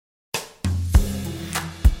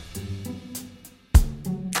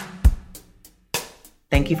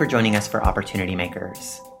Thank you for joining us for Opportunity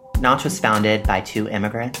Makers. Knotch was founded by two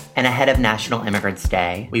immigrants, and ahead of National Immigrants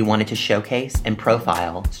Day, we wanted to showcase and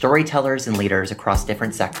profile storytellers and leaders across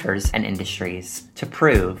different sectors and industries to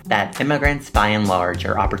prove that immigrants, by and large,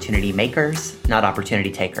 are opportunity makers, not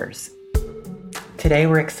opportunity takers. Today,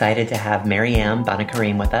 we're excited to have Maryam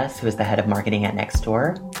Banikarim with us, who is the head of marketing at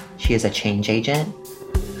Nextdoor. She is a change agent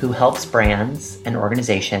who helps brands and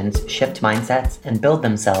organizations shift mindsets and build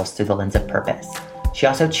themselves through the lens of purpose. She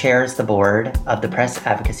also chairs the board of the press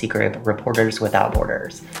advocacy group Reporters Without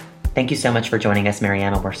Borders. Thank you so much for joining us,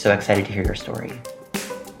 Maryam, and we're so excited to hear your story.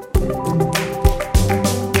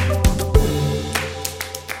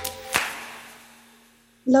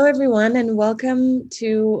 Hello, everyone, and welcome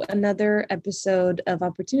to another episode of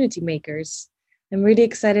Opportunity Makers. I'm really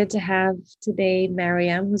excited to have today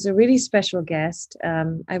Maryam, who's a really special guest.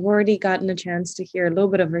 I've already gotten a chance to hear a little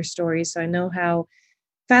bit of her story, so I know how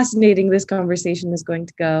fascinating this conversation is going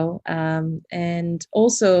to go, and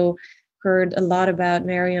also heard a lot about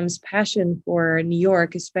Maryam's passion for New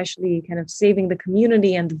York, especially kind of saving the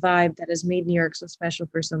community and the vibe that has made New York so special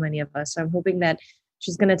for so many of us. So I'm hoping that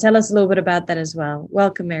she's going to tell us a little bit about that as well.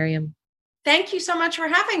 Welcome, Maryam. Thank you so much for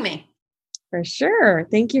having me. For sure.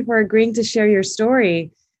 Thank you for agreeing to share your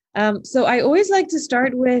story. So I always like to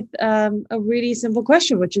start with a really simple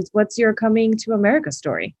question, which is, what's your coming to America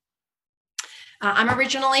story? I'm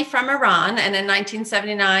originally from Iran, and in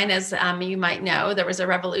 1979, as you might know, there was a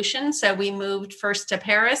revolution. So we moved first to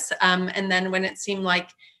Paris, and then when it seemed like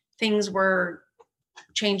things were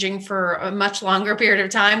changing for a much longer period of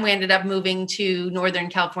time, we ended up moving to Northern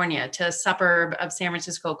California, to a suburb of San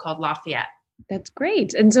Francisco called Lafayette. That's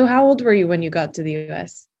great. And so how old were you when you got to the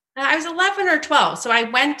U.S.? I was 11 or 12. So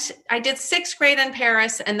I did sixth grade in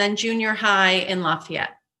Paris and then junior high in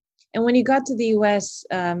Lafayette. And when you got to the U.S.,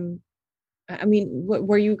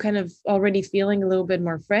 were you kind of already feeling a little bit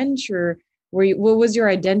more French, or what was your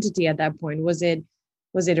identity at that point? Was it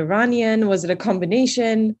Iranian? Was it a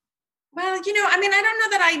combination? Well, I don't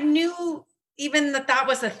know that I knew even that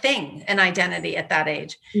was a thing, an identity at that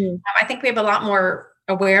age. I think we have a lot more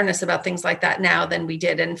awareness about things like that now than we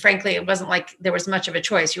did. And frankly, it wasn't like there was much of a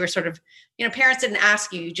choice. You were sort of, parents didn't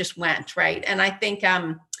ask you, you just went, right? And I think,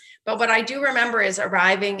 but what I do remember is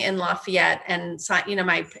arriving in Lafayette and,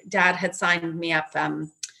 my dad had signed me up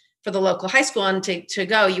for the local high school, and to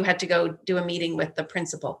go, you had to go do a meeting with the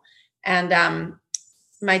principal. And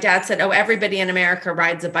my dad said, "Oh, everybody in America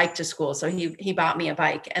rides a bike to school." So he bought me a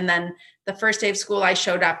bike. And then the first day of school, I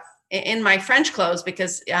showed up in my French clothes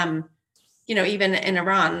because, even in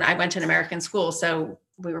Iran, I went to an American school, so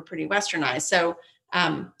we were pretty westernized. So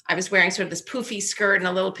I was wearing sort of this poofy skirt and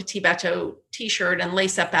a little petit bateau t-shirt and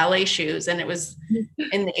lace-up ballet shoes. And it was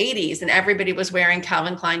in the 80s, and everybody was wearing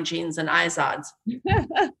Calvin Klein jeans and Izods.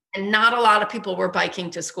 And not a lot of people were biking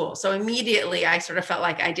to school. So immediately I sort of felt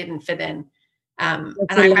like I didn't fit in. And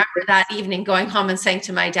I remember that evening going home and saying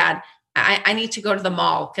to my dad, I need to go to the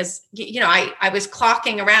mall, because, I was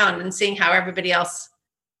clocking around and seeing how everybody else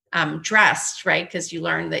dressed, right? Because you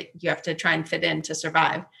learn that you have to try and fit in to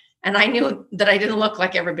survive. And I knew that I didn't look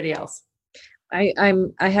like everybody else. I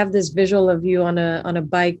have this visual of you on a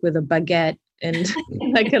bike with a baguette and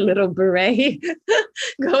like a little beret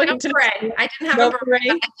going no to beret. I didn't have a beret.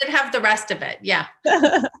 I did have the rest of it. Yeah.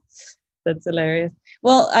 That's hilarious.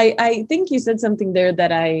 Well, I think you said something there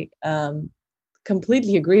that I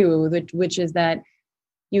completely agree with, which is that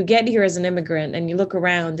you get here as an immigrant and you look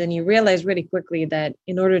around and you realize really quickly that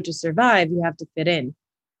in order to survive, you have to fit in.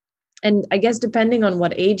 And I guess depending on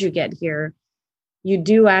what age you get here, you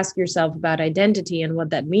do ask yourself about identity and what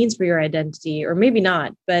that means for your identity, or maybe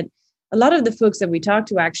not. But a lot of the folks that we talked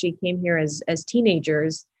to actually came here as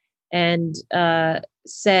teenagers and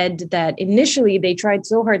said that initially they tried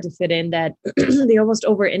so hard to fit in that they almost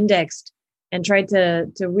over-indexed and tried to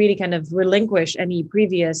really kind of relinquish any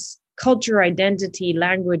previous culture, identity,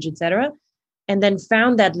 language, etc., and then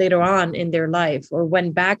found that later on in their life, or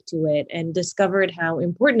went back to it and discovered how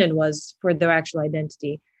important it was for their actual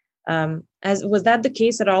identity. Was that the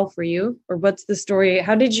case at all for you, or what's the story?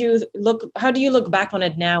 How do you look back on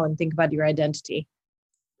it now and think about your identity?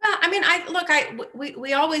 Well,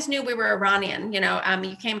 we always knew we were Iranian.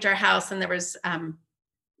 You came to our house and there was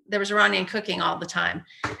Iranian cooking all the time,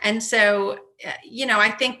 and so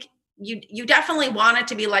I think you definitely wanted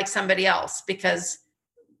to be like somebody else, because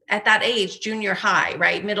at that age, junior high,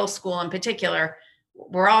 right, middle school in particular,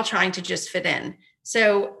 we're all trying to just fit in.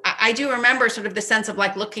 So I do remember sort of the sense of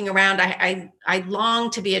like looking around. I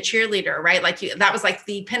longed to be a cheerleader, right? That was like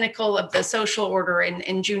the pinnacle of the social order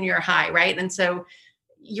in junior high, right? And so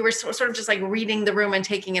you were sort of just like reading the room and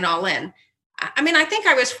taking it all in. I think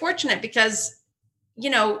I was fortunate because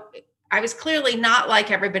I was clearly not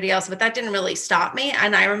like everybody else, but that didn't really stop me.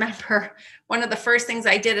 And I remember one of the first things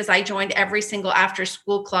I did is I joined every single after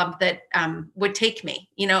school club that would take me,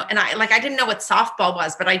 and I didn't know what softball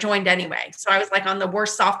was, but I joined anyway. So I was like on the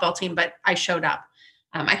worst softball team, but I showed up.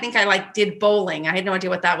 I think I did bowling. I had no idea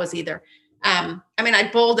what that was either. I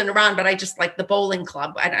bowled and around, but I just like the bowling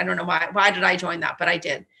club. I don't know why did I join that, but I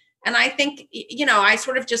did. And I think, I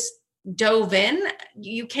sort of just dove in.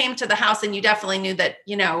 You came to the house and you definitely knew that,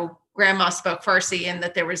 grandma spoke Farsi and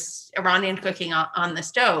that there was Iranian cooking on the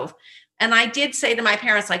stove. And I did say to my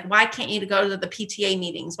parents, like, why can't you go to the PTA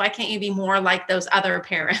meetings? Why can't you be more like those other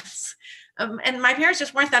parents? And my parents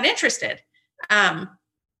just weren't that interested.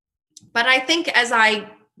 But I think as I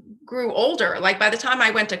grew older, like by the time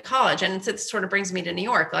I went to college, and it sort of brings me to New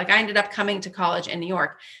York, like I ended up coming to college in New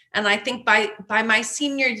York. And I think by my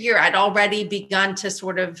senior year, I'd already begun to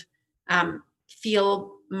sort of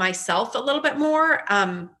feel myself a little bit more.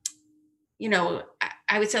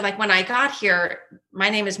 I would say like when I got here, my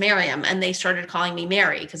name is Maryam, and they started calling me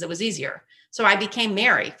Mary because it was easier. So I became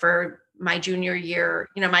Mary for my junior year,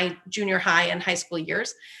 my junior high and high school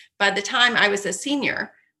years. By the time I was a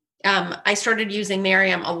senior, I started using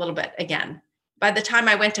Maryam a little bit again. By the time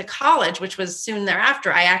I went to college, which was soon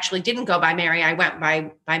thereafter, I actually didn't go by Mary. I went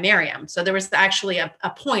by Maryam. So there was actually a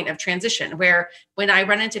point of transition where when I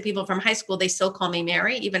run into people from high school, they still call me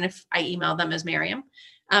Mary, even if I email them as Maryam.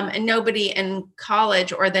 And nobody in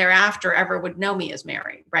college or thereafter ever would know me as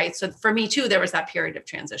Mary, right? So for me too, there was that period of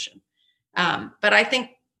transition. But I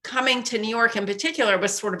think coming to New York in particular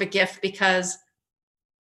was sort of a gift because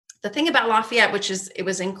the thing about Lafayette, it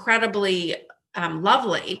was incredibly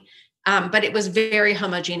lovely, but it was very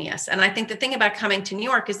homogeneous. And I think the thing about coming to New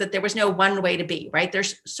York is that there was no one way to be, right?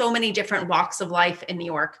 There's so many different walks of life in New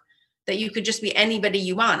York that you could just be anybody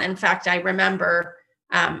you want. In fact, I remember,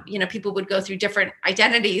 people would go through different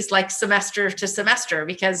identities like semester to semester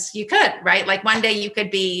because you could, right? Like one day you could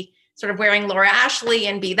be sort of wearing Laura Ashley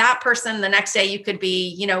and be that person. The next day you could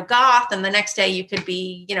be, goth. And the next day you could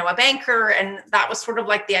be, a banker. And that was sort of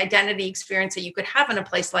like the identity experience that you could have in a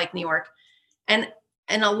place like New York. And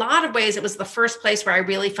in a lot of ways, it was the first place where I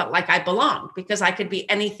really felt like I belonged because I could be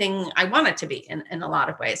anything I wanted to be in a lot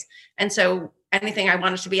of ways. And so anything I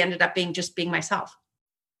wanted to be ended up being just being myself.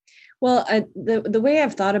 Well, the way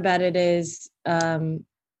I've thought about it is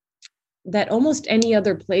that almost any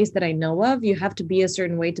other place that I know of, you have to be a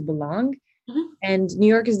certain way to belong. Mm-hmm. And New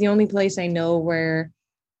York is the only place I know where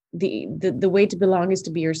the way to belong is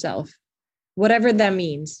to be yourself, whatever that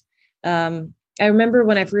means. I remember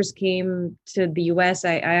when I first came to the US,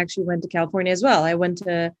 I actually went to California as well. I went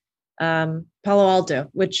to Palo Alto,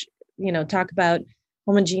 which, talk about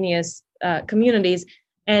homogeneous communities.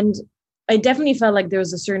 And I definitely felt like there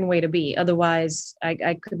was a certain way to be. Otherwise,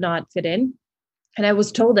 I could not fit in. And I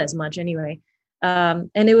was told as much anyway. And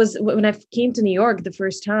it was when I came to New York the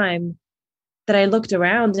first time that I looked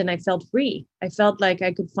around and I felt free. I felt like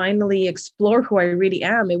I could finally explore who I really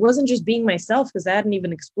am. It wasn't just being myself because I hadn't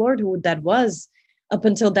even explored who that was up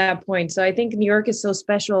until that point. So I think New York is so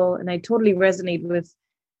special, and I totally resonate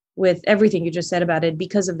with everything you just said about it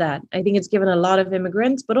because of that. I think it's given a lot of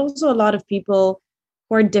immigrants, but also a lot of people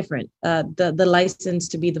who are different, the license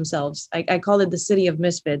to be themselves. I call it the city of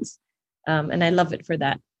misfits, and I love it for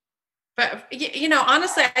that. But,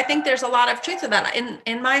 honestly, I think there's a lot of truth to that.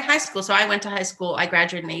 In my high school, so I went to high school, I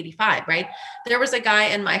graduated in 85, right? There was a guy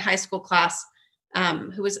in my high school class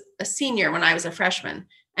who was a senior when I was a freshman,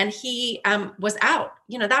 and he was out.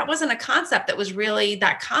 That wasn't a concept that was really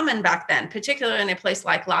that common back then, particularly in a place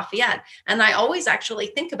like Lafayette. And I always actually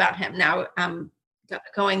think about him now,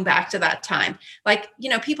 going back to that time. Like,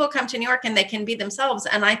 people come to New York and they can be themselves.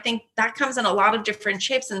 And I think that comes in a lot of different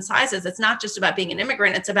shapes and sizes. It's not just about being an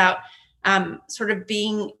immigrant. It's about sort of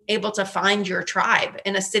being able to find your tribe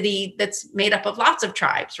in a city that's made up of lots of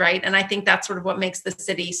tribes, right? And I think that's sort of what makes the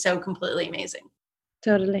city so completely amazing.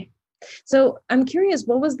 Totally. So I'm curious,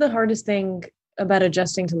 what was the hardest thing about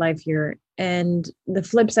adjusting to life here? And the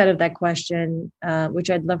flip side of that question, which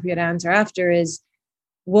I'd love for you to answer after, is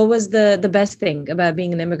what was the best thing about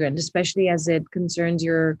being an immigrant, especially as it concerns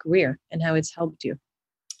your career and how it's helped you?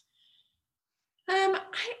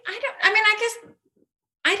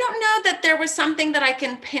 I don't know that there was something that I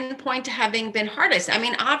can pinpoint to having been hardest. I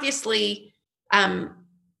mean, obviously, in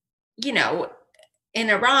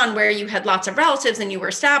Iran, where you had lots of relatives and you were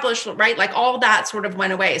established, right? Like all that sort of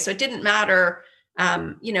went away. So it didn't matter,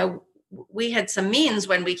 we had some means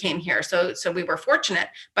when we came here. So we were fortunate,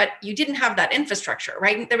 but you didn't have that infrastructure,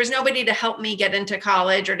 right? There was nobody to help me get into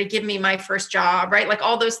college or to give me my first job, right? Like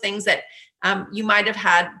all those things that you might have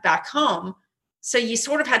had back home. So you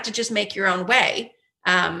sort of had to just make your own way.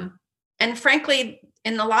 And frankly,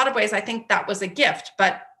 in a lot of ways, I think that was a gift,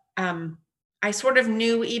 but I sort of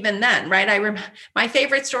knew even then, right? My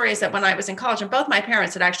favorite story is that when I was in college, and both my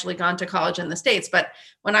parents had actually gone to college in the States, but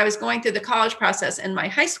when I was going through the college process in my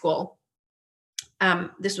high school,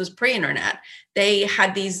 this was pre-internet, they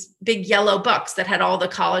had these big yellow books that had all the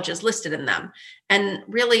colleges listed in them. And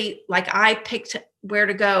really, like, I picked where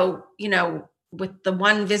to go, with the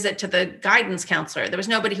one visit to the guidance counselor. There was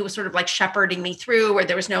nobody who was sort of like shepherding me through, or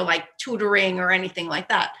there was no like tutoring or anything like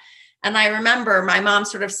that. And I remember my mom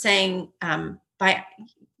sort of saying,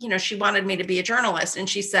 she wanted me to be a journalist. And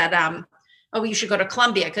she said, oh, you should go to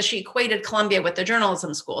Columbia, because she equated Columbia with the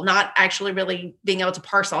journalism school, not actually really being able to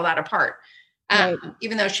parse all that apart. Right.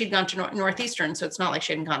 Even though she'd gone to Northeastern. So it's not like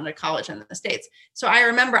she hadn't gone to college in the States. So I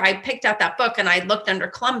remember I picked out that book and I looked under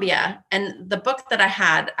Columbia, and the book that I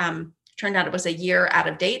had, turned out it was a year out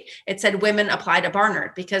of date. It said women apply to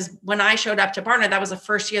Barnard, because when I showed up to Barnard, that was the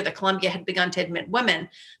first year that Columbia had begun to admit women.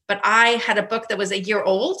 But I had a book that was a year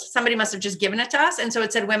old. Somebody must have just given it to us. And so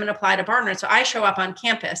it said women apply to Barnard. So I show up on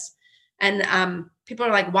campus, and people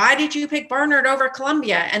are like, why did you pick Barnard over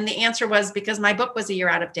Columbia? And the answer was because my book was a year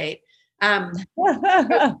out of date. And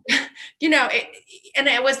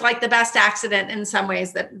it was like the best accident in some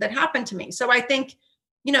ways that happened to me. So I think,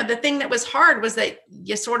 the thing that was hard was that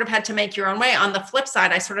you sort of had to make your own way. On the flip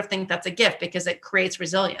side, I sort of think that's a gift, because it creates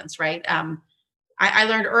resilience, right? I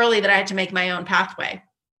learned early that I had to make my own pathway.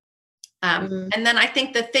 And then I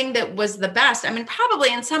think the thing that was the best,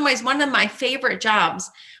 probably in some ways, one of my favorite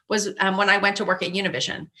jobs was when I went to work at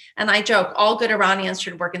Univision. And I joke, all good Iranians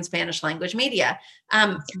should work in Spanish language media,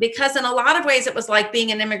 because in a lot of ways, it was like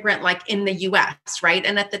being an immigrant, like in the US, right?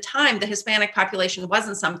 And at the time, the Hispanic population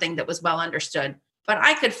wasn't something that was well understood. But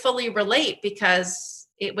I could fully relate, because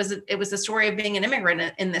it was the story of being an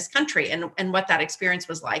immigrant in this country, and what that experience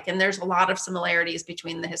was like. And there's a lot of similarities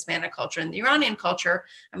between the Hispanic culture and the Iranian culture.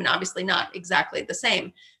 Obviously not exactly the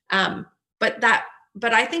same. But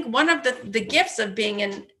I think one of the gifts of being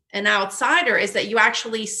an outsider is that you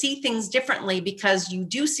actually see things differently, because you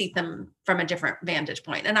do see them from a different vantage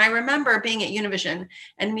point. And I remember being at Univision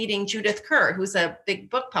and meeting Judith Kerr, who's a big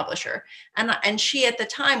book publisher. And she at the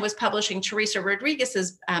time was publishing Teresa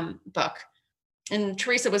Rodriguez's book. And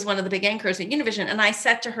Teresa was one of the big anchors at Univision. And I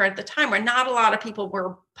said to her at the time, where not a lot of people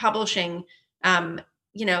were publishing,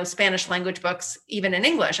 Spanish language books, even in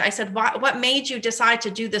English. I said, what made you decide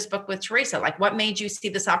to do this book with Teresa? Like, what made you see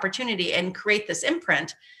this opportunity and create this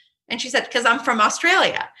imprint? And she said, because I'm from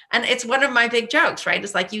Australia. And it's one of my big jokes, right?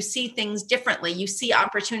 It's like, you see things differently. You see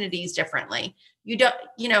opportunities differently. You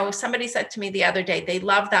don't, somebody said to me the other day, they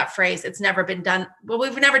love that phrase, it's never been done. Well,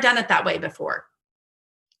 we've never done it that way before.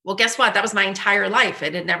 Well, guess what? That was my entire life.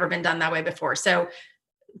 It had never been done that way before. So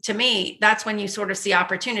to me, that's when you sort of see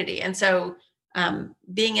opportunity. And so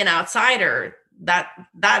being an outsider,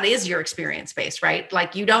 that is your experience base, right?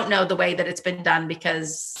 Like, you don't know the way that it's been done,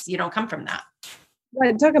 because you don't come from that.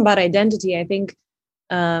 Right. Talking about identity, I think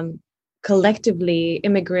collectively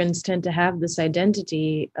immigrants tend to have this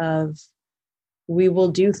identity of, we will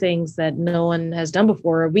do things that no one has done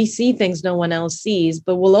before. We see things no one else sees,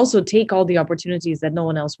 but we'll also take all the opportunities that no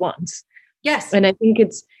one else wants. Yes. And I think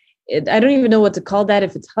I don't even know what to call that,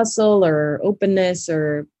 if it's hustle or openness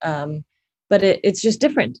or, but it's just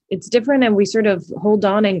different. It's different. And we sort of hold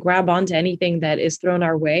on and grab onto anything that is thrown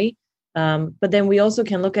our way. But then we also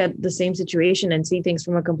can look at the same situation and see things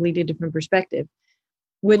from a completely different perspective,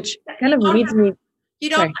 which kind of leads me. You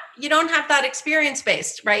don't have that experience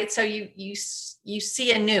based, right? So you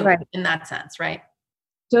see anew, right, in that sense, right?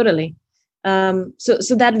 Totally.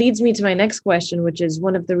 So that leads me to my next question, which is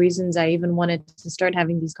one of the reasons I even wanted to start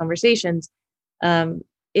having these conversations.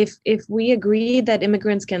 If we agree that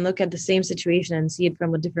immigrants can look at the same situation and see it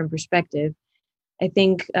from a different perspective, I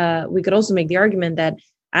think we could also make the argument that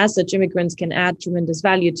as such, immigrants can add tremendous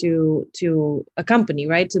value to a company,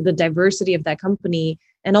 right? To the diversity of that company,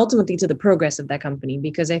 and ultimately to the progress of that company.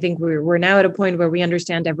 Because I think we're now at a point where we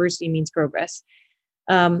understand diversity means progress.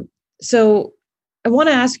 So I want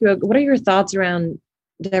to ask you, what are your thoughts around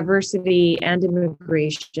diversity and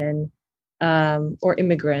immigration, or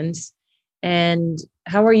immigrants? And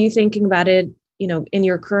how are you thinking about it, in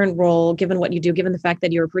your current role, given what you do, given the fact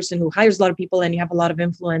that you're a person who hires a lot of people and you have a lot of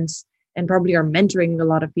influence and probably are mentoring a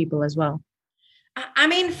lot of people as well?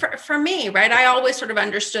 For me, right, I always sort of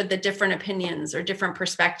understood that different opinions or different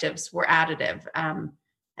perspectives were additive,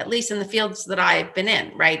 at least in the fields that I've been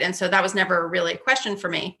in, right? And so that was never really a question for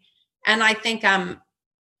me. And I think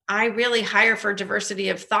I really hire for diversity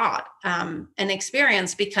of thought and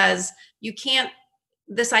experience, because you can't,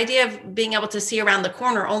 this idea of being able to see around the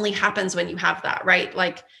corner only happens when you have that, right?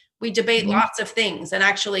 Like, we debate lots of things. And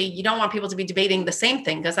actually, you don't want people to be debating the same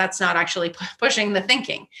thing because that's not actually pushing the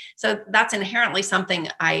thinking. So that's inherently something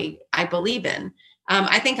I believe in.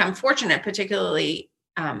 I think I'm fortunate, particularly,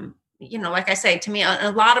 like I say, to me, in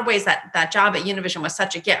a lot of ways, that job at Univision was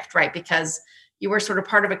such a gift, right? Because you were sort of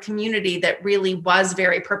part of a community that really was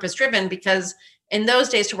very purpose driven, because in those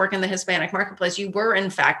days, to work in the Hispanic marketplace, you were in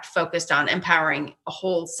fact focused on empowering a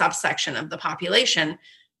whole subsection of the population.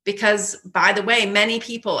 Because, by the way, many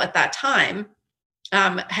people at that time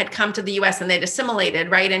had come to the US and they'd assimilated,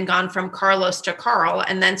 right? And gone from Carlos to Carl.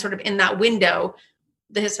 And then sort of in that window,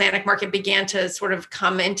 the Hispanic market began to sort of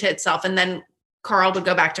come into itself. And then Carl would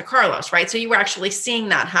go back to Carlos, right? So you were actually seeing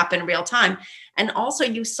that happen real time. And also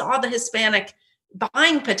you saw the Hispanic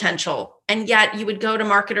buying potential, and yet you would go to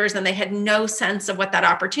marketers and they had no sense of what that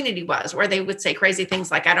opportunity was, or they would say crazy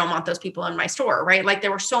things like, I don't want those people in my store, right? Like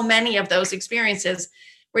there were so many of those experiences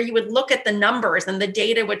where you would look at the numbers and the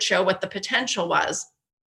data would show what the potential was.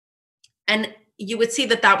 And you would see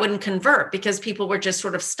that wouldn't convert because people were just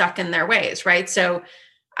sort of stuck in their ways, right? So,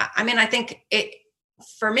 I mean, I think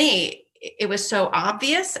for me, it was so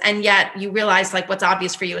obvious, and yet you realize like what's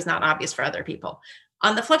obvious for you is not obvious for other people.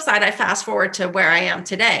 On the flip side, I fast forward to where I am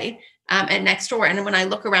today at Nextdoor. And when I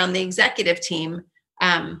look around the executive team,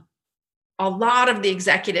 a lot of the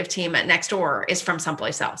executive team at Nextdoor is from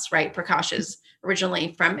someplace else, right? Prakash is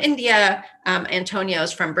originally from India,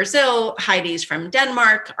 Antonio's from Brazil, Heidi's from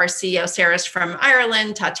Denmark, our CEO Sarah's from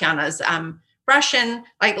Ireland, Tatiana's Russian.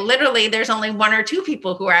 Like literally, there's only one or two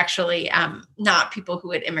people who are actually not people who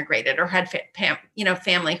had immigrated or had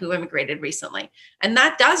family who immigrated recently, and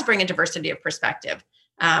that does bring a diversity of perspective,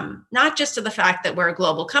 not just to the fact that we're a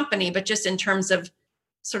global company, but just in terms of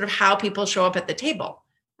sort of how people show up at the table.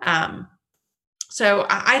 So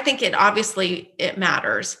I think it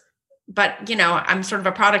matters, but I'm sort of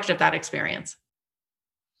a product of that experience.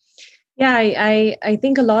 Yeah, I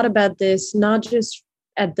think a lot about this, not just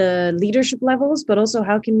at the leadership levels, but also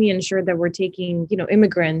how can we ensure that we're taking,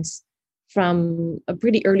 immigrants from a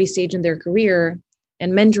pretty early stage in their career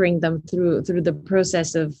and mentoring them through the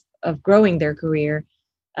process of growing their career.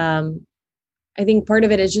 I think part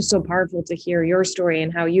of it is just so powerful to hear your story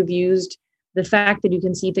and how you've used the fact that you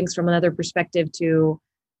can see things from another perspective to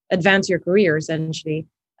advance your career, essentially.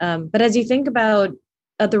 But as you think about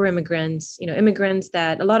other immigrants, immigrants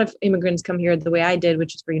that a lot of immigrants come here the way I did,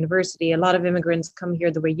 which is for university. A lot of immigrants come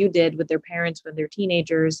here the way you did with their parents when they're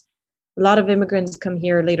teenagers. A lot of immigrants come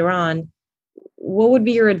here later on. What would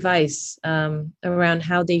be your advice around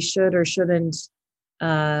how they should or shouldn't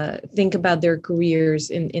think about their careers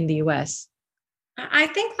in the US? I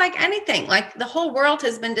think like anything, like the whole world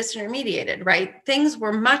has been disintermediated, right? Things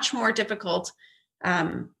were much more difficult.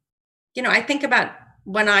 I think about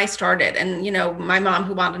when I started and, my mom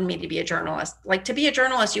who wanted me to be a journalist, like to be a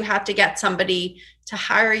journalist, you have to get somebody to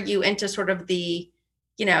hire you into sort of the,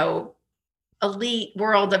 elite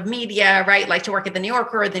world of media, right? Like to work at the New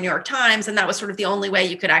Yorker or the New York Times. And that was sort of the only way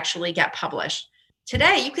you could actually get published.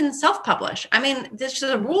 Today, you can self-publish. I mean,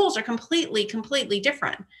 the rules are completely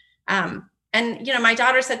different. And, my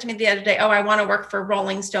daughter said to me the other day, I want to work for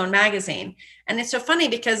Rolling Stone magazine. And it's so funny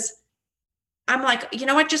because I'm like,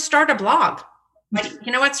 just start a blog.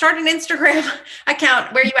 Like, start an Instagram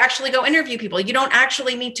account where you actually go interview people. You don't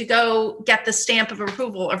actually need to go get the stamp of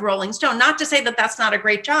approval of Rolling Stone. Not to say that that's not a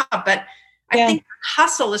great job, but I think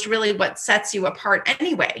hustle is really what sets you apart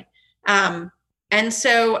anyway. And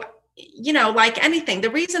so, like anything, the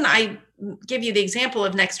reason I give you the example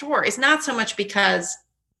of Nextdoor is not so much because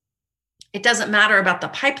it doesn't matter about the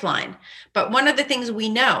pipeline, but one of the things we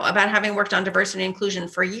know about having worked on diversity and inclusion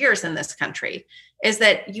for years in this country is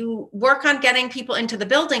that you work on getting people into the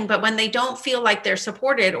building, but when they don't feel like they're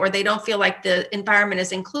supported or they don't feel like the environment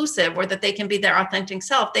is inclusive or that they can be their authentic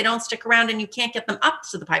self, they don't stick around and you can't get them up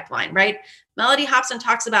to the pipeline, right? Melody Hobson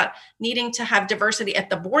talks about needing to have diversity at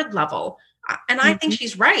the board level. And I think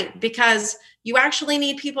she's right, because you actually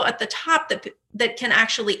need people at the top that can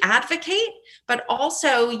actually advocate, but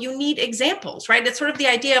also you need examples, right? It's sort of the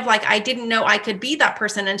idea of like, I didn't know I could be that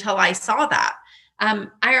person until I saw that.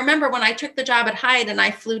 I remember when I took the job at Hyde and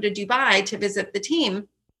I flew to Dubai to visit the team,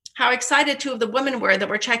 how excited two of the women were that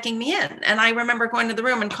were checking me in. And I remember going to the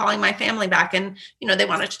room and calling my family back and, they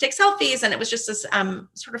wanted to take selfies. And it was just this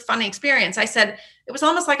sort of funny experience. I said, it was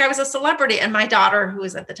almost like I was a celebrity. And my daughter, who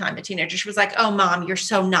was at the time a teenager, she was like, oh, Mom, you're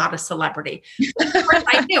so not a celebrity. Of course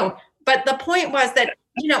I knew. But the point was that,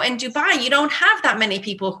 in Dubai, you don't have that many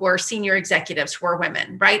people who are senior executives who are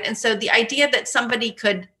women, right? And so the idea that somebody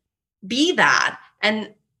could be that,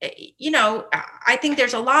 and, I think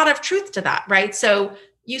there's a lot of truth to that, right? So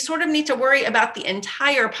you sort of need to worry about the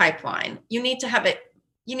entire pipeline. You need to have it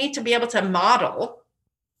you need to be able to model,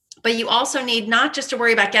 but you also need not just to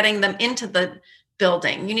worry about getting them into the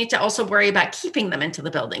building. You need to also worry about keeping them into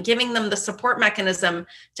the building, giving them the support mechanism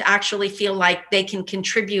to actually feel like they can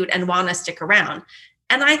contribute and want to stick around.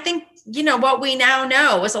 And I think, what we now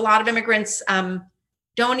know is a lot of immigrants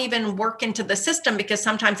don't even work into the system because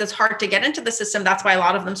sometimes it's hard to get into the system. That's why a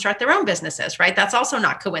lot of them start their own businesses, right? That's also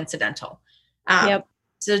not coincidental. Yep.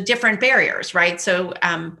 So different barriers, right? So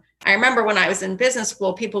I remember when I was in business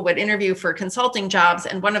school, people would interview for consulting jobs.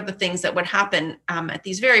 And one of the things that would happen at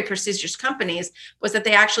these very prestigious companies was that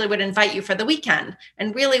they actually would invite you for the weekend.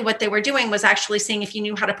 And really what they were doing was actually seeing if you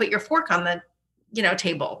knew how to put your fork on the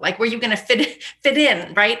table, like, were you going to fit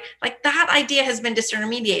in, right? Like, that idea has been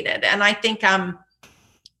disintermediated. And I think on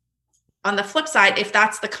the flip side, if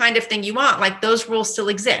that's the kind of thing you want, like, those rules still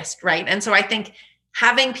exist, right? And so I think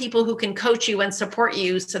having people who can coach you and support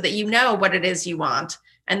you so that you know what it is you want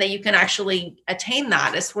and that you can actually attain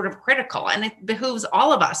that is sort of critical. And it behooves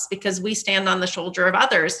all of us because we stand on the shoulder of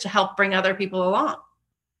others to help bring other people along.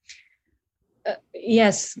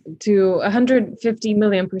 Yes, to 150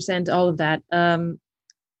 million%, all of that.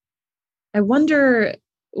 I wonder,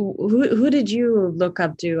 who did you look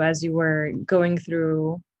up to as you were going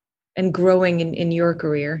through and growing in your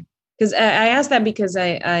career? Because I asked that because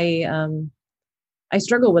I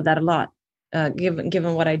struggle with that a lot,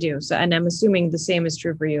 given what I do. So, and I'm assuming the same is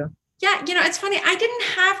true for you. Yeah, it's funny. I didn't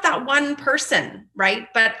have that one person, right?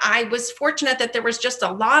 But I was fortunate that there was just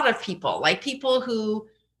a lot of people, like people who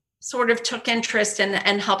sort of took interest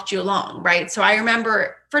and helped you along, right? So I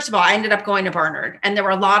remember, first of all, I ended up going to Barnard, and there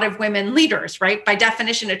were a lot of women leaders, right? By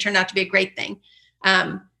definition, it turned out to be a great thing.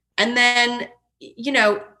 And then,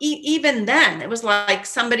 even then, it was like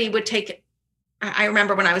somebody would take. I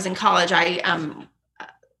remember when I was in college,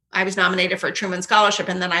 I was nominated for a Truman Scholarship,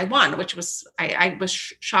 and then I won, which was I was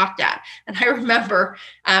shocked at. And I remember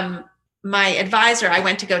my advisor, I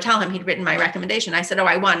went to go tell him he'd written my recommendation. I said, "Oh,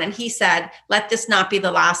 I won." And he said, "Let this not be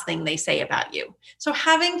the last thing they say about you." So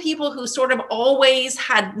having people who sort of always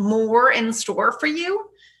had more in store for you.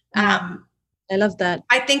 I love that.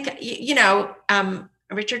 I think,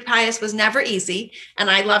 Richard Pius was never easy,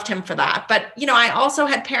 and I loved him for that. But, I also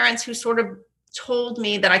had parents who sort of told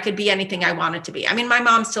me that I could be anything I wanted to be. I mean, my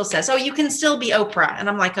mom still says, "Oh, you can still be Oprah." And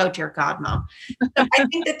I'm like, "Oh, dear God, Mom." So I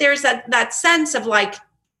think that there's that sense of like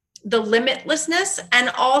the limitlessness and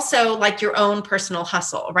also like your own personal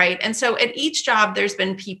hustle, right? And so at each job, there's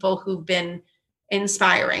been people who've been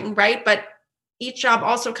inspiring, right? But each job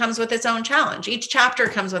also comes with its own challenge. Each chapter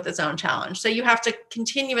comes with its own challenge. So you have to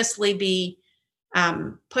continuously be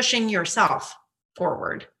pushing yourself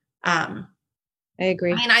forward. I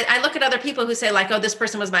agree. I mean, I look at other people who say like, "Oh, this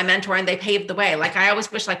person was my mentor and they paved the way." Like, I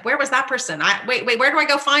always wish, like, where was that person? Wait, where do I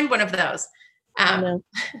go find one of those? And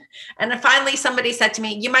then finally somebody said to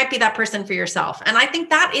me, "You might be that person for yourself." And I think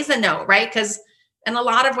that is a no, right? Because in a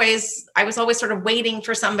lot of ways, I was always sort of waiting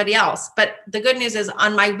for somebody else. But the good news is,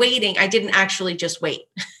 on my waiting, I didn't actually just wait.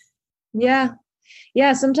 Yeah.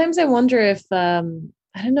 Sometimes I wonder if,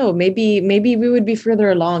 I don't know, maybe we would be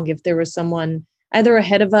further along if there was someone either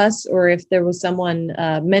ahead of us or if there was someone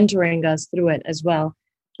mentoring us through it as well.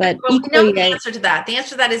 But we know the answer to that. The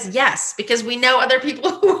answer to that is yes, because we know other people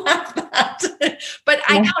who have that. But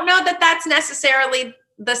I don't know that that's necessarily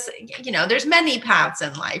this, there's many paths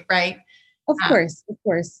in life, right? Of course.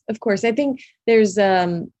 I think there's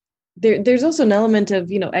also an element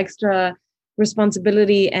of, extra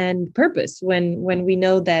responsibility and purpose when we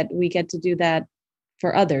know that we get to do that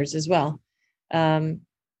for others as well.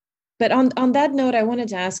 But on that note, I wanted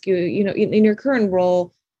to ask you, in your current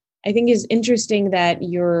role, I think it's interesting that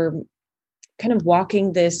you're kind of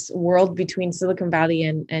walking this world between Silicon Valley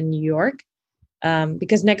and New York,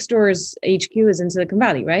 because Nextdoor's HQ is in Silicon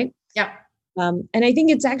Valley, right? Yeah. And I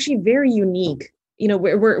think it's actually very unique.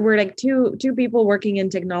 We're like two people working in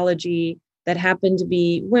technology that happen to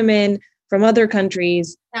be women from other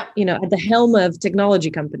countries, at the helm of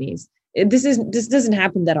technology companies. This doesn't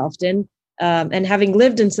happen that often. And having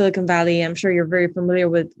lived in Silicon Valley, I'm sure you're very familiar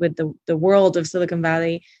with the world of Silicon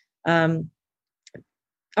Valley.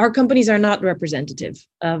 Our companies are not representative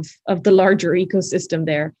of the larger ecosystem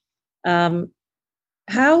there.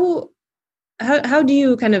 How do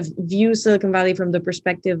you kind of view Silicon Valley from the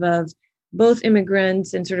perspective of both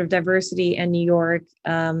immigrants and sort of diversity and New York?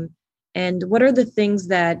 And what are the things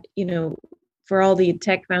that, for all the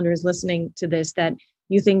tech founders listening to this, that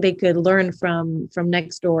you think they could learn from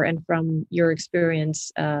Nextdoor and from your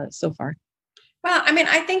experience so far? Well, I mean,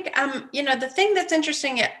 I think, the thing that's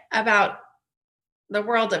interesting about the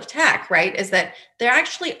world of tech, right, is that there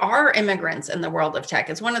actually are immigrants in the world of tech.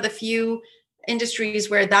 It's one of the few industries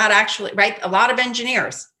where that actually, right, a lot of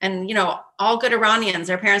engineers, and all good Iranians,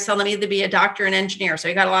 their parents tell them either to be a doctor and engineer, so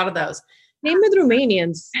you got a lot of those. Same with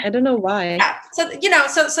Romanians. I don't know why. Yeah.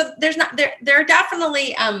 So there's not there are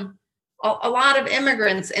definitely a lot of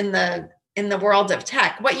immigrants in the world of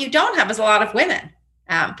tech. What you don't have is a lot of women,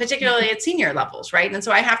 particularly at senior levels, right? And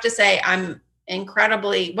so I have to say, I'm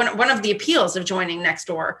incredibly, one of the appeals of joining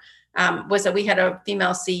Nextdoor was that we had a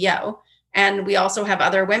female CEO, and we also have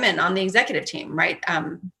other women on the executive team, right?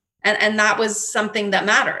 And that was something that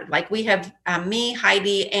mattered. Like we have me,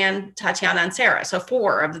 Heidi, and Tatiana and Sarah. So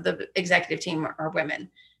 4 of the executive team are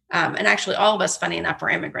women. And actually all of us, funny enough, are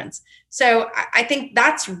immigrants. So I think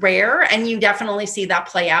that's rare. And you definitely see that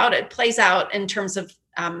play out. It plays out in terms of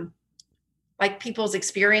like people's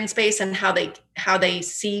experience base and how they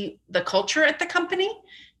see the culture at the company.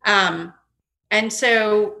 And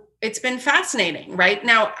so it's been fascinating, right?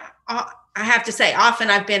 Now, I have to say, often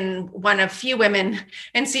I've been one of few women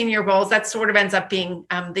in senior roles. That sort of ends up being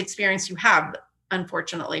the experience you have,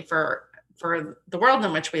 unfortunately, for the world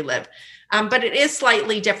in which we live. But it is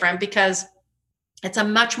slightly different because it's a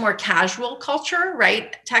much more casual culture,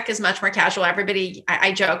 right? Tech is much more casual. Everybody,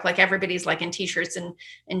 I joke, like everybody's like in t-shirts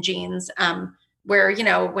and jeans, where,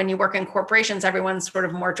 when you work in corporations, everyone's sort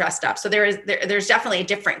of more dressed up. So there's definitely a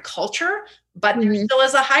different culture, but there still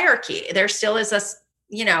is a hierarchy. There still is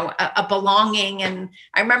a belonging. And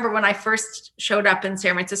I remember when I first showed up in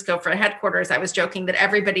San Francisco for headquarters, I was joking that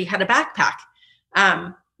everybody had a backpack.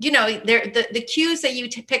 The cues that you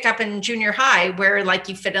pick up in junior high, where like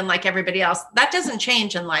you fit in like everybody else, that doesn't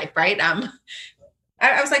change in life, right?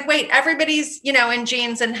 I was like, wait, everybody's, in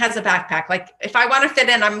jeans and has a backpack. Like if I want to fit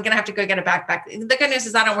in, I'm going to have to go get a backpack. The good news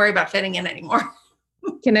is I don't worry about fitting in anymore.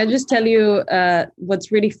 Can I just tell you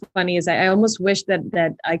what's really funny is I almost wish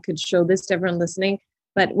that I could show this to everyone listening.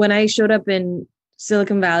 But when I showed up in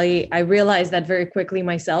Silicon Valley, I realized that very quickly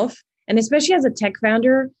myself. And especially as a tech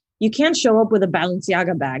founder, you can't show up with a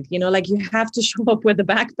Balenciaga bag, like you have to show up with a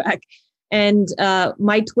backpack. And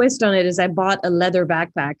my twist on it is I bought a leather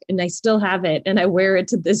backpack and I still have it and I wear it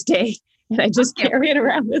to this day. And I just carry it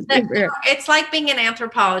around with me. It's like being an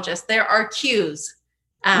anthropologist. There are cues.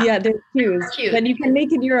 There's cues. But you can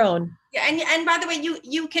make it your own. Yeah, and by the way,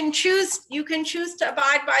 you can choose to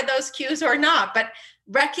abide by those cues or not, but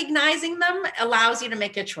recognizing them allows you to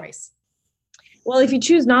make a choice. Well, if you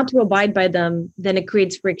choose not to abide by them, then it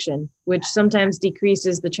creates friction, which sometimes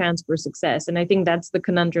decreases the chance for success. And I think that's the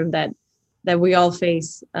conundrum that we all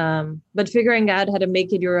face. But figuring out how to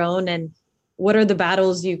make it your own and what are the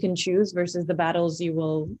battles you can choose versus the battles you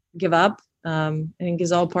will give up, I think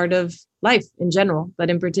is all part of life in general, but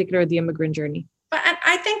in particular, the immigrant journey. But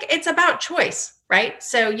I think it's about choice, right?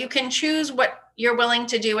 So you can choose what you're willing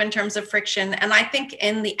to do in terms of friction. And I think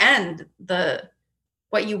in the end,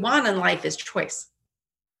 what you want in life is choice.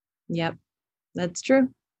 Yep, that's true.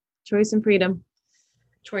 Choice and freedom.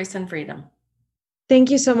 Choice and freedom.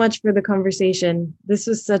 Thank you so much for the conversation. This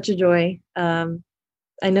was such a joy.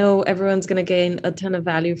 I know everyone's going to gain a ton of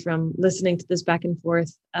value from listening to this back and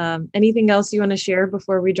forth. Anything else you want to share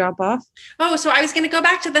before we drop off? Oh, so I was going to go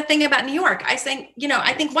back to the thing about New York. I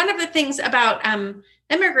think one of the things about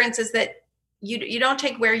immigrants is that you don't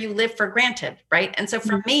take where you live for granted, right? And so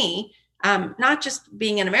for me, not just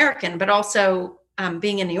being an American, but also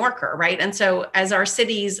being a New Yorker, right? And so as our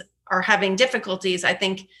cities are having difficulties, I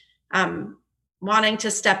think wanting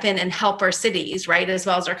to step in and help our cities, right, as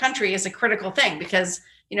well as our country is a critical thing because,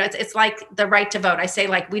 it's like the right to vote. I say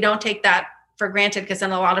like, we don't take that for granted because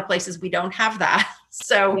in a lot of places we don't have that.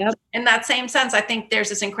 So in that same sense, I think there's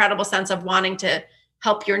this incredible sense of wanting to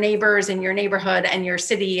help your neighbors in your neighborhood and your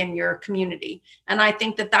city and your community. And I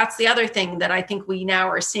think that that's the other thing that I think we now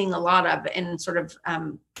are seeing a lot of in sort of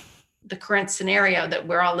the current scenario that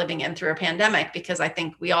we're all living in through a pandemic, because I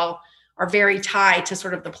think we all are very tied to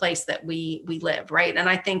sort of the place that we live, right? And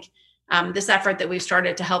I think this effort that we've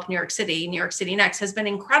started to help New York City Next, has been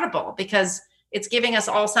incredible because it's giving us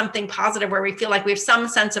all something positive where we feel like we have some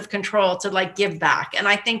sense of control to like give back. And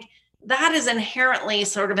I think that is inherently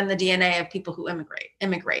sort of in the DNA of people who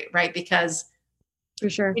immigrate, right? Because for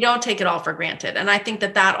sure, we don't take it all for granted. And I think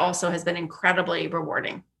that also has been incredibly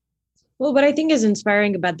rewarding. Well, what I think is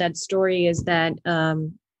inspiring about that story is that,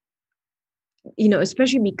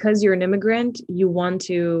 especially because you're an immigrant, you want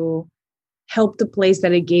to help the place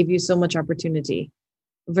that it gave you so much opportunity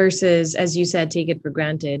versus, as you said, take it for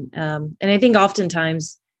granted. And I think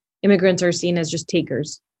oftentimes immigrants are seen as just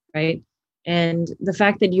takers, right? And the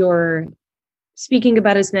fact that you're speaking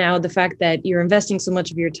about us now, the fact that you're investing so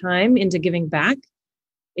much of your time into giving back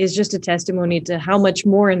is just a testimony to how much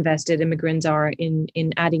more invested immigrants are in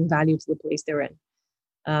adding value to the place they're in.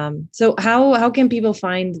 So how can people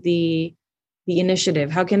find the initiative?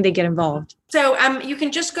 How can they get involved? So you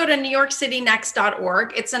can just go to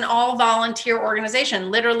NewYorkCityNext.org. It's an all volunteer organization.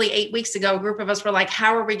 Literally 8 weeks ago, a group of us were like,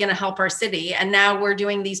 how are we going to help our city? And now we're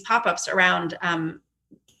doing these pop-ups around,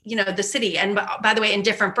 the city. And by the way, in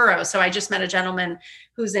different boroughs. So I just met a gentleman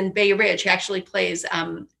who's in Bay Ridge. He actually plays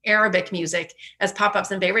Arabic music as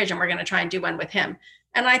pop-ups in Bay Ridge. And we're going to try and do one with him.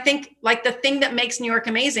 And I think like the thing that makes New York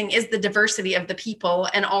amazing is the diversity of the people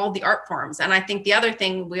and all the art forms. And I think the other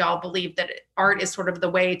thing, we all believe that art is sort of the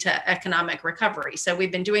way to economic recovery. So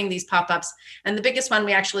we've been doing these pop-ups. And the biggest one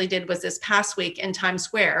we actually did was this past week in Times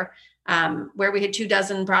Square, where we had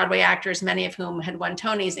 24 Broadway actors, many of whom had won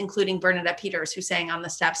Tonys, including Bernadette Peters, who sang on the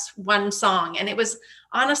steps one song. And it was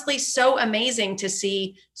honestly so amazing to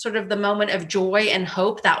see sort of the moment of joy and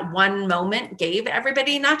hope that one moment gave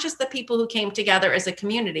everybody, not just the people who came together as a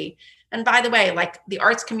community. And by the way, like the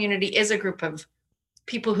arts community is a group of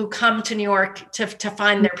people who come to New York to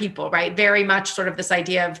find their people, right? Very much sort of this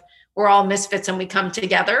idea of we're all misfits and we come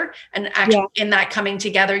together. And actually in that coming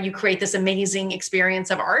together, you create this amazing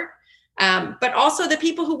experience of art. But also the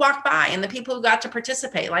people who walked by and the people who got to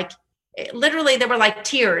participate, like literally there were like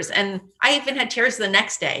tears, and I even had tears the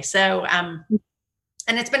next day. So, and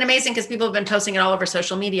it's been amazing because people have been posting it all over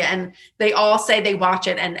social media, and they all say they watch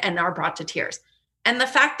it and are brought to tears. And the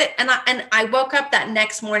fact that, and I woke up that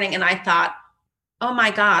next morning and I thought, oh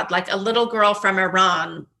my God, like a little girl from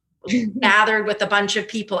Iran gathered with a bunch of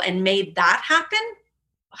people and made that happen.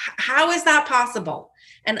 How is that possible?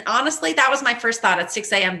 And honestly, that was my first thought at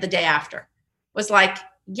 6 a.m. the day after, was like,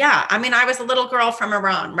 yeah, I mean, I was a little girl from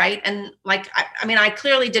Iran, right? And like, I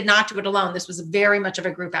clearly did not do it alone. This was very much of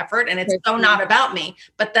a group effort, and it's so not about me,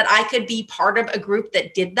 but that I could be part of a group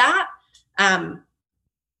that did that.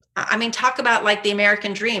 Talk about like the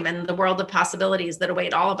American dream and the world of possibilities that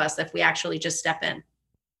await all of us if we actually just step in.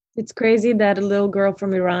 It's crazy that a little girl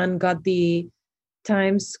from Iran got the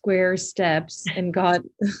Times Square steps and got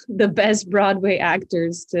the best Broadway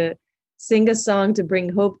actors to sing a song to bring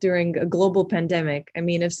hope during a global pandemic. I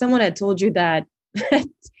mean, if someone had told you that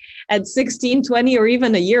at 16, 20, or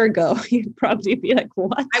even a year ago, you'd probably be like,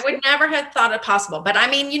 what? I would never have thought it possible. But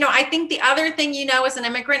I mean, I think the other thing, as an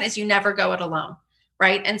immigrant is you never go it alone,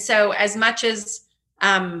 right? And so as much as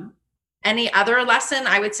any other lesson,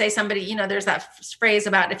 I would say somebody, there's that phrase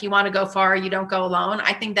about if you want to go far, you don't go alone.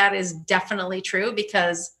 I think that is definitely true,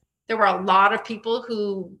 because there were a lot of people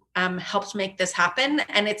who helped make this happen,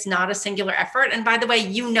 and it's not a singular effort. And by the way,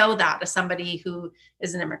 that as somebody who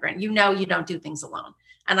is an immigrant, you don't do things alone.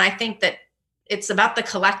 And I think that it's about the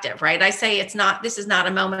collective, right? I say this is not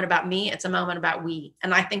a moment about me, it's a moment about we.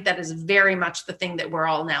 And I think that is very much the thing that we're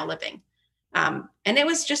all now living. And it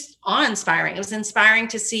was just awe-inspiring. It was inspiring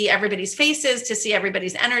to see everybody's faces, to see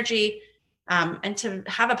everybody's energy, and to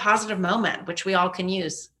have a positive moment, which we all can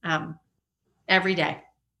use every day.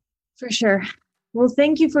 For sure. Well,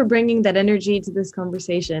 thank you for bringing that energy to this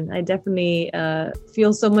conversation. I definitely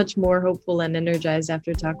feel so much more hopeful and energized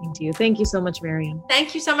after talking to you. Thank you so much, Maryam.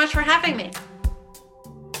 Thank you so much for having me.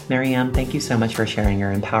 Maryam, thank you so much for sharing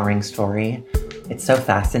your empowering story. It's so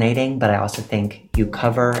fascinating, but I also think you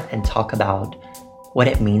cover and talk about what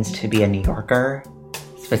it means to be a New Yorker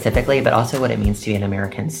specifically, but also what it means to be an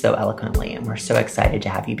American so eloquently. And we're so excited to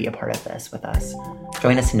have you be a part of this with us.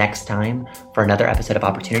 Join us next time for another episode of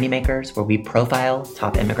Opportunity Makers, where we profile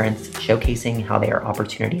top immigrants, showcasing how they are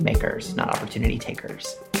opportunity makers, not opportunity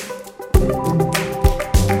takers.